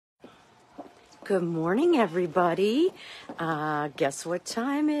Good morning, everybody. Guess what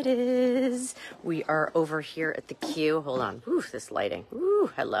time it is? We are over here at the Q. Hold on. Ooh, this lighting. Ooh,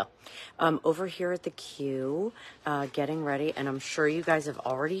 hello. Over here at the Q, getting ready. And I'm sure you guys have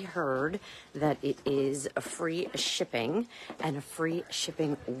already heard that it is a free shipping and a free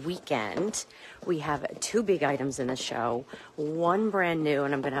shipping weekend. We have two big items in the show, one brand new,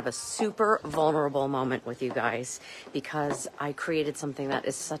 and I'm going to have a super vulnerable moment with you guys because I created something that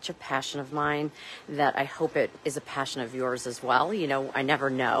is such a passion of mine that I hope it is a passion of yours as well. You know, I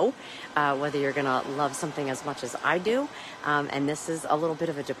never know whether you're going to love something as much as I do. And this is a little bit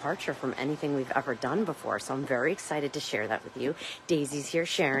of a departure from anything we've ever done before. So I'm very excited to share that with you. Daisy's here,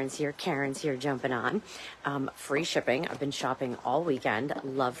 Sharon's here, Karen's here jumping on. Free shipping. I've been shopping all weekend.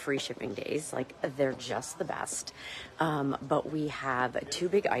 Love free shipping days. Like, they're just the best. But we have two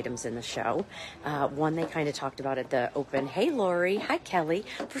big items in the show. One they kind of talked about at the open. Hey, Lori. Hi, Kelly.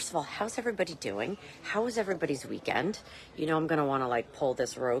 First of all, how's everybody doing? How was everybody's weekend? You know, I'm going to want to like pull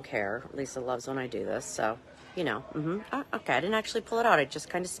this rogue hair. Lisa loves when I do this. So, you know, okay, I didn't actually pull it out. I just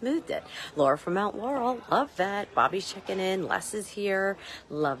kind of smoothed it. Laura from Mount Laurel. Love that. Bobby's checking in. Les is here.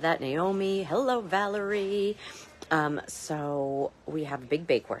 Love that. Naomi. Hello, Valerie. So we have a big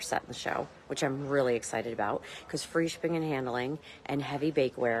bakeware set in the show, which I'm really excited about because free shipping and handling and heavy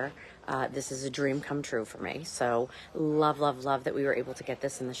bakeware. This is a dream come true for me. So love that we were able to get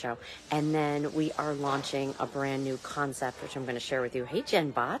this in the show. And then we are launching a brand new concept, which I'm going to share with you. Hey,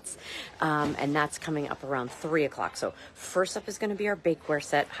 Jen Bots. And that's coming up around 3 o'clock. So first up is going to be our bakeware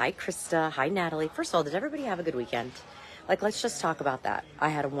set. Hi, Krista. Hi, Natalie. First of all, did everybody have a good weekend? Like, let's just talk about that. I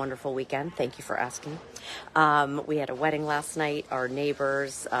had a wonderful weekend. Thank you for asking. We had a wedding last night. Our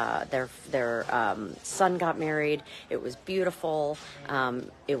neighbors, their son got married. It was beautiful.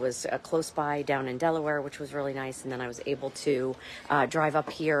 It was close by down in Delaware, which was really nice. And then I was able to drive up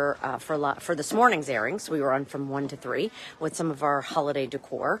here for this morning's airing. So we were on from 1 to 3 with some of our holiday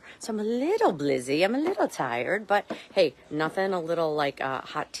decor. So I'm a little blizzy. I'm a little tired. But, hey, nothing a little like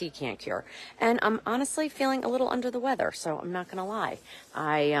hot tea can't cure. And I'm honestly feeling a little under the weather. So I'm not going to lie.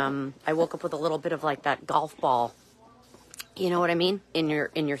 I woke up with a little bit of like that golf ball, you know what I mean, in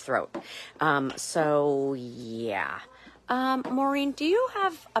your throat. So yeah. Maureen, do you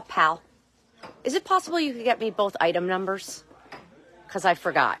have a pal? Is it possible you could get me both item numbers? Because I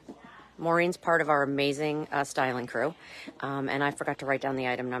forgot. Maureen's part of our amazing styling crew. And I forgot to write down the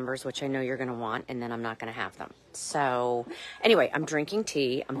item numbers, which I know you're going to want, and then I'm not going to have them. So anyway, I'm drinking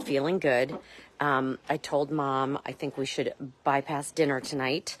tea. I'm feeling good. I told Mom I think we should bypass dinner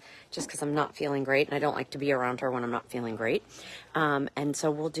tonight just because I'm not feeling great, and I don't like to be around her when I'm not feeling great. And so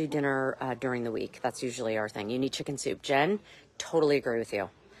we'll do dinner during the week. That's usually our thing. You need chicken soup. Jen, totally agree with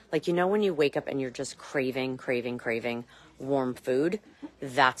you. Like, you know, when you wake up and you're just craving warm food,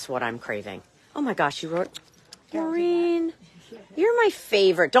 that's what I'm craving. Oh my gosh, you wrote, Maureen, you're my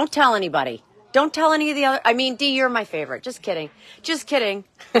favorite. Don't tell anybody. Don't tell any of the other, Dee, you're my favorite. Just kidding.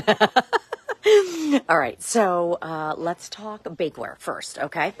 All right, so let's talk bakeware first,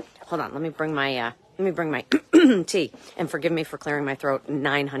 okay? Hold on, let me bring my tea, and forgive me for clearing my throat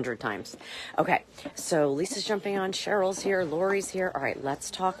 900 times. Okay, so Lisa's jumping on, Cheryl's here, Lori's here. All right, let's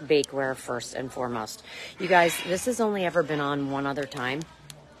talk bakeware first and foremost. You guys, this has only ever been on one other time.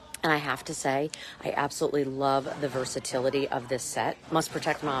 And I have to say, I absolutely love the versatility of this set. Must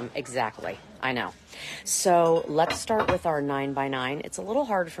protect Mom, exactly. I know. So let's start with our 9x9. It's a little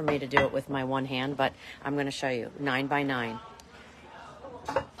hard for me to do it with my one hand, but I'm going to show you. 9x9.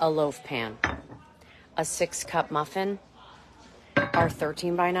 A loaf pan. A 6-cup muffin. Our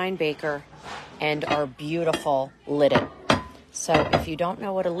 13x9 baker. And our beautiful lidded. So if you don't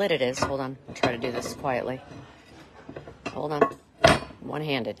know what a lidded is, hold on. I'll try to do this quietly. Hold on.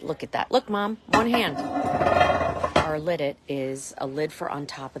 One-handed. Look at that. Look, Mom. One hand. Our lidded is a lid for on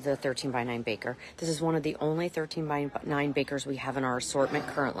top of the 13x9 baker. This is one of the only 13x9 bakers we have in our assortment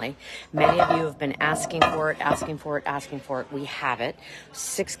currently. Many of you have been asking for it. We have it.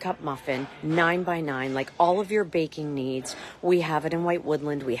 6-cup muffin, 9x9, like all of your baking needs. We have it in white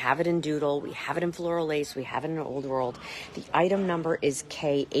woodland. We have it in doodle. We have it in floral lace. We have it in old world. The item number is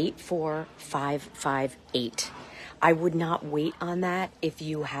K84558. I would not wait on that if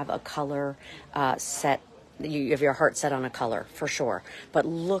you have a color set, you have your heart set on a color, for sure. But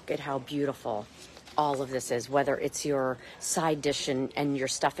look at how beautiful all of this is, whether it's your side dish and your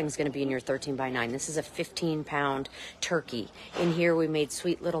stuffing's going to be in your 13 by 9. This is a 15-pound turkey. In here we made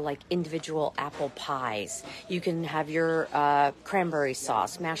sweet little like individual apple pies. You can have your cranberry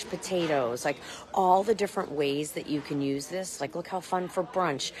sauce, mashed potatoes, like all the different ways that you can use this. Like look how fun for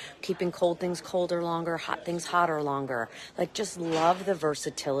brunch, keeping cold things colder longer, hot things hotter longer. Like just love the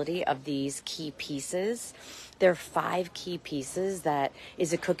versatility of these key pieces. There are 5 key pieces. That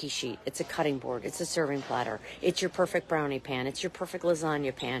is a cookie sheet. It's a cutting board. It's a serving platter. It's your perfect brownie pan. It's your perfect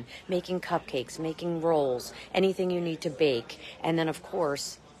lasagna pan. Making cupcakes, making rolls, anything you need to bake. And then, of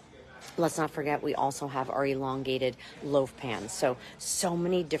course, let's not forget we also have our elongated loaf pans. So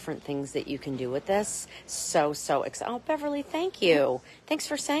many different things that you can do with this. So excited. Oh, Beverly, thank you. Thanks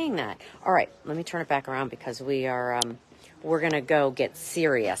for saying that. All right, let me turn it back around because we're going to go get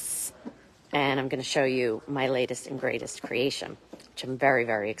serious. And I'm going to show you my latest and greatest creation, which I'm very,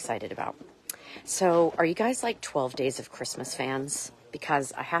 very excited about. So are you guys like 12 Days of Christmas fans?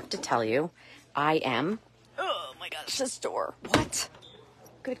 Because I have to tell you, I am. Oh my gosh, this door. What?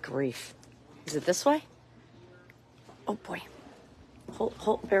 Good grief. Is it this way? Oh boy.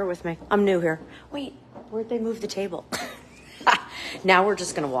 Hold, bear with me. I'm new here. Wait, where'd they move the table? Now we're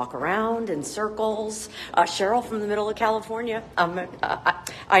just going to walk around in circles. Cheryl from the middle of California.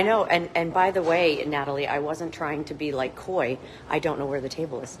 I know. And by the way, Natalie, I wasn't trying to be like coy. I don't know where the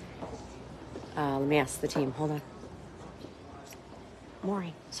table is. Let me ask the team. Hold on.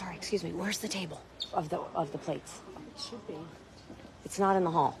 Maureen, sorry, excuse me. Where's the table of the plates? It should be. It's not in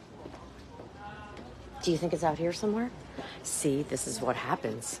the hall. Do you think it's out here somewhere? See, this is what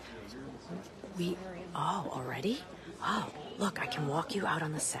happens. Oh, already? Oh, look, I can walk you out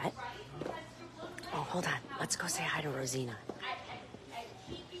on the set. Oh, hold on. Let's go say hi to Rosina.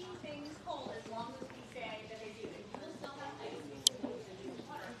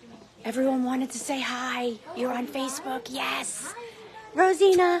 Everyone wanted to say hi. You're on Facebook. Yes.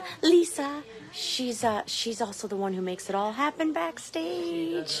 Rosina, Lisa. She's also the one who makes it all happen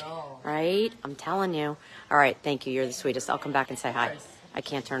backstage. Right? I'm telling you. All right, thank you. You're the sweetest. I'll come back and say hi. I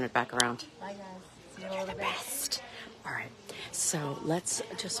can't turn it back around. Bye, guys. You're the best. All right. So let's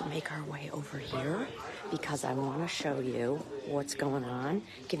just make our way over here because I want to show you what's going on,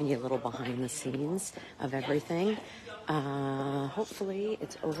 giving you a little behind the scenes of everything. Hopefully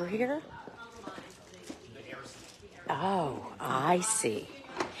it's over here. Oh, I see.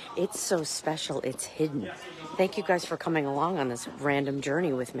 It's so special, it's hidden. Thank you guys for coming along on this random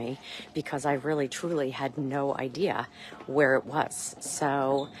journey with me because I really, truly had no idea where it was.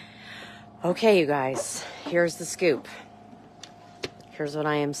 So, okay, you guys, here's the scoop. Here's what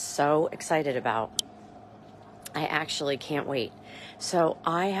I am so excited about. I actually can't wait. So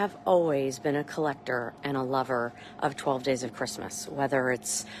I have always been a collector and a lover of 12 Days of Christmas, whether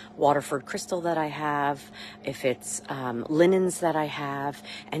it's Waterford crystal that I have, if it's linens that I have.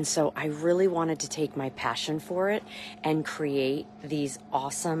 And so I really wanted to take my passion for it and create these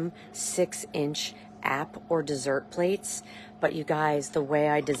awesome 6-inch app or dessert plates. But you guys, the way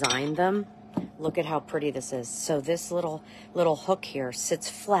I designed them, look at how pretty this is. So this little hook here sits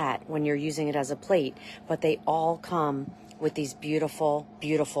flat when you're using it as a plate, but they all come with these beautiful,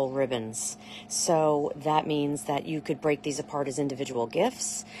 beautiful ribbons. So that means that you could break these apart as individual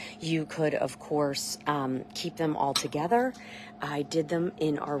gifts. You could, of course, keep them all together. I did them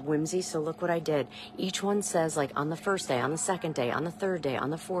in our whimsy. So look what I did. Each one says like on the first day, on the second day, on the third day,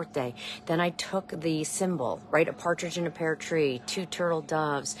 on the fourth day. Then I took the symbol, right? A partridge in a pear tree, 2 turtle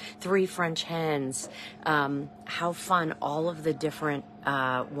doves, 3 French hens. How fun, all of the different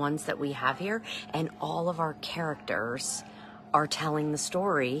ones that we have here, and all of our characters are telling the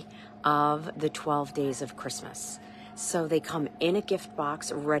story of the 12 Days of Christmas. So they come in a gift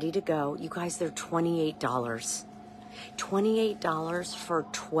box ready to go. You guys, they're $28. $28 for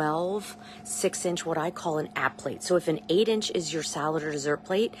 12 6-inch, what I call an app plate. So if an 8-inch is your salad or dessert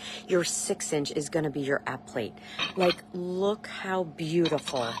plate, your 6-inch is going to be your app plate. Like, look how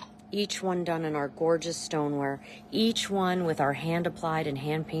beautiful. Each one done in our gorgeous stoneware, each one with our hand applied and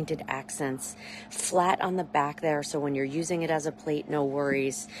hand painted accents, flat on the back there, so when you're using it as a plate, no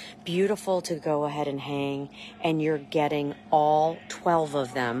worries. Beautiful to go ahead and hang, and you're getting all 12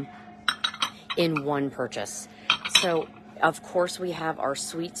 of them in one purchase. So of course we have our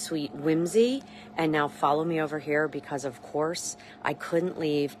sweet, sweet whimsy, and now follow me over here because of course I couldn't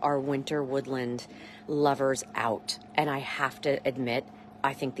leave our winter woodland lovers out, and I have to admit,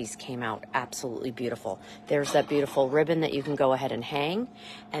 I think these came out absolutely beautiful. There's that beautiful ribbon that you can go ahead and hang.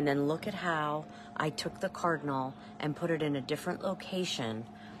 And then look at how I took the cardinal and put it in a different location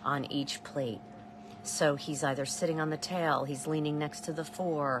on each plate. So he's either sitting on the tail, he's leaning next to the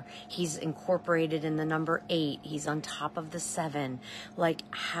 4, he's incorporated in the number 8, he's on top of the 7. Like,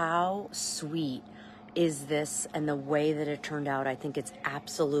 how sweet is this? And the way that it turned out, I think it's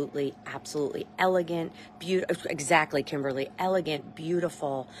absolutely, absolutely elegant, beautiful. Exactly, Kimberly, elegant,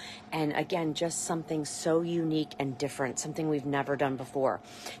 beautiful. And again, just something so unique and different, something we've never done before.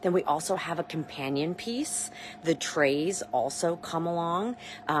 Then we also have a companion piece. The trays also come along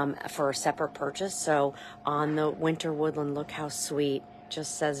for a separate purchase. So on the winter woodland, look how sweet,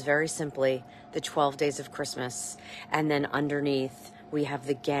 just says very simply, the 12 days of Christmas. And then underneath, we have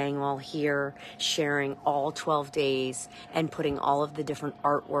the gang all here sharing all 12 days and putting all of the different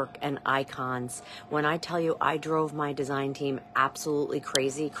artwork and icons. When I tell you I drove my design team absolutely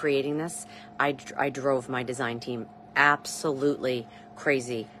crazy creating this, I drove my design team absolutely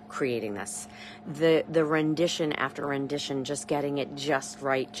crazy creating this. The rendition after rendition, just getting it just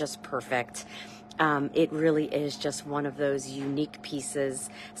right, just perfect. It really is just one of those unique pieces,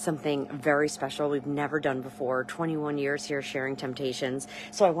 something very special we've never done before. 21 years here sharing Temp-tations.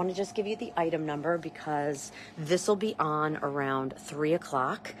 So I want to just give you the item number because this will be on around 3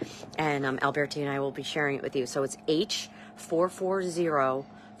 o'clock, and Alberti and I will be sharing it with you. So it's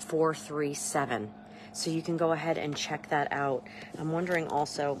H440437. So you can go ahead and check that out. I'm wondering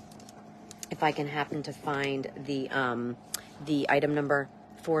also if I can happen to find the item number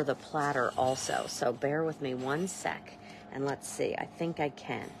for the platter also. So bear with me one sec and let's see. I think I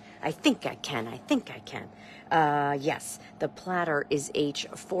can. Yes, the platter is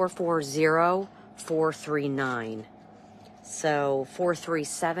H440439. So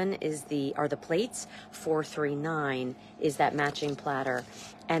 437 are the plates, 439 is that matching platter,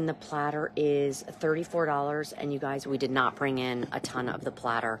 and the platter is $34. And you guys, we did not bring in a ton of the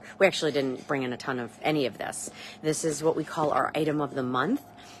platter. We actually didn't bring in a ton of any of this. This is what we call our item of the month,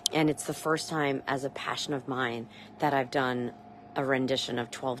 and it's the first time as a passion of mine that I've done a rendition of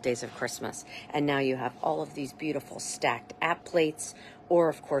 12 Days of Christmas. And now you have all of these beautiful stacked app plates, or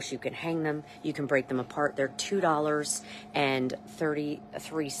of course you can hang them, you can break them apart. They're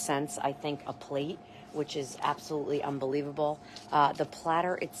 $2.33, I think, a plate, which is absolutely unbelievable. The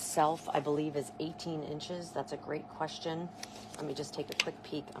platter itself, I believe, is 18 inches. That's a great question. Let me just take a quick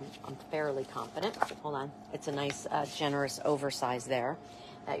peek. I'm fairly confident. Hold on. It's a nice, generous oversize there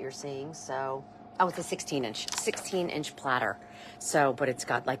that you're seeing. So, oh, it's a 16-inch platter. So, but it's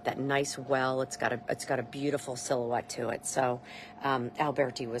got like that nice well. It's got a beautiful silhouette to it. So,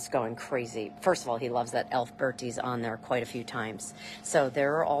 Alberti was going crazy. First of all, he loves that Elf Bertie's on there quite a few times. So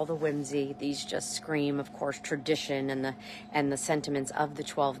there are all the whimsy. These just scream, of course, tradition and the sentiments of the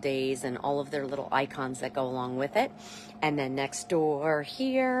 12 days and all of their little icons that go along with it. And then next door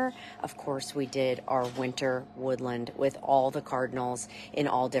here, of course, we did our winter woodland with all the cardinals in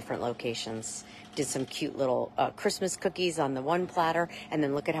all different locations. Did some cute little Christmas cookies on the one platter, and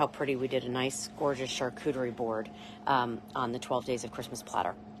then look at how pretty we did a nice, gorgeous charcuterie board on the 12 Days of Christmas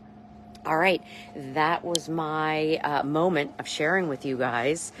platter. All right, that was my moment of sharing with you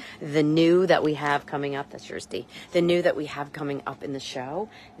guys the new that we have coming up. That's yours, D. The new that we have coming up in the show.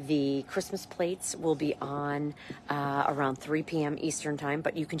 The Christmas plates will be on around 3 p.m. Eastern time,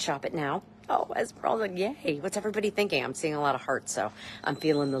 but you can shop it now. Oh, Esmeralda, yay. What's everybody thinking? I'm seeing a lot of hearts, so I'm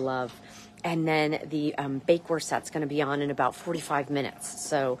feeling the love. And then the bakeware set's going to be on in about 45 minutes,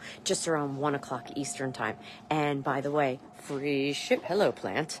 so just around 1 o'clock Eastern time. And by the way, hello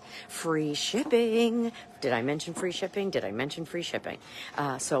plant, free shipping. Did I mention free shipping?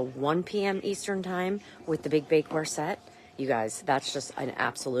 So 1 p.m. Eastern time with the big bakeware set. You guys, that's just an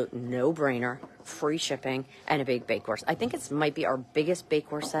absolute no-brainer. Free shipping and a big bakeware. I think it might be our biggest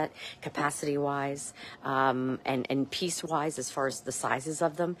bakeware set capacity-wise and piece-wise as far as the sizes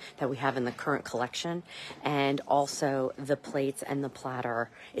of them that we have in the current collection. And also the plates and the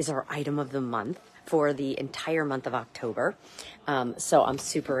platter is our item of the month for the entire month of October. So I'm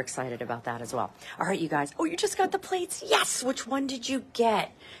super excited about that as well. All right, you guys. Oh, you just got the plates? Yes. Which one did you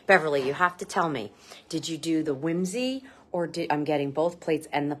get? Beverly, you have to tell me. Did you do the whimsy? Or I'm getting both plates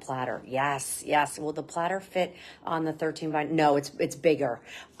and the platter. Yes. Will the platter fit on the 13 by... No, it's bigger.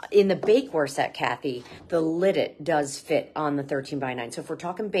 In the bakeware set, Kathy, the liddet does fit on the 13 by 9. So if we're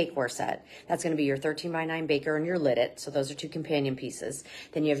talking bakeware set, that's going to be your 13 by 9 baker and your liddet. So those are two companion pieces.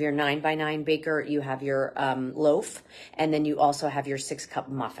 Then you have your 9 by 9 baker. You have your loaf. And then you also have your 6-cup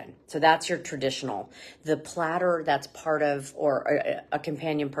muffin. So that's your traditional. The platter that's part of or a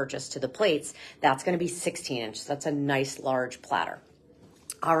companion purchase to the plates, that's going to be 16 inch. So that's a nice large platter.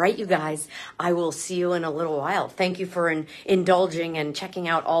 All right, you guys, I will see you in a little while. Thank you for indulging and checking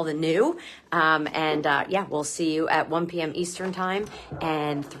out all the new. Yeah, we'll see you at 1 p.m. Eastern time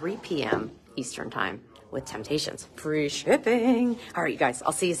and 3 p.m. Eastern time with Temp-tations. Free shipping. All right, you guys,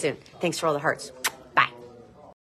 I'll see you soon. Thanks for all the hearts.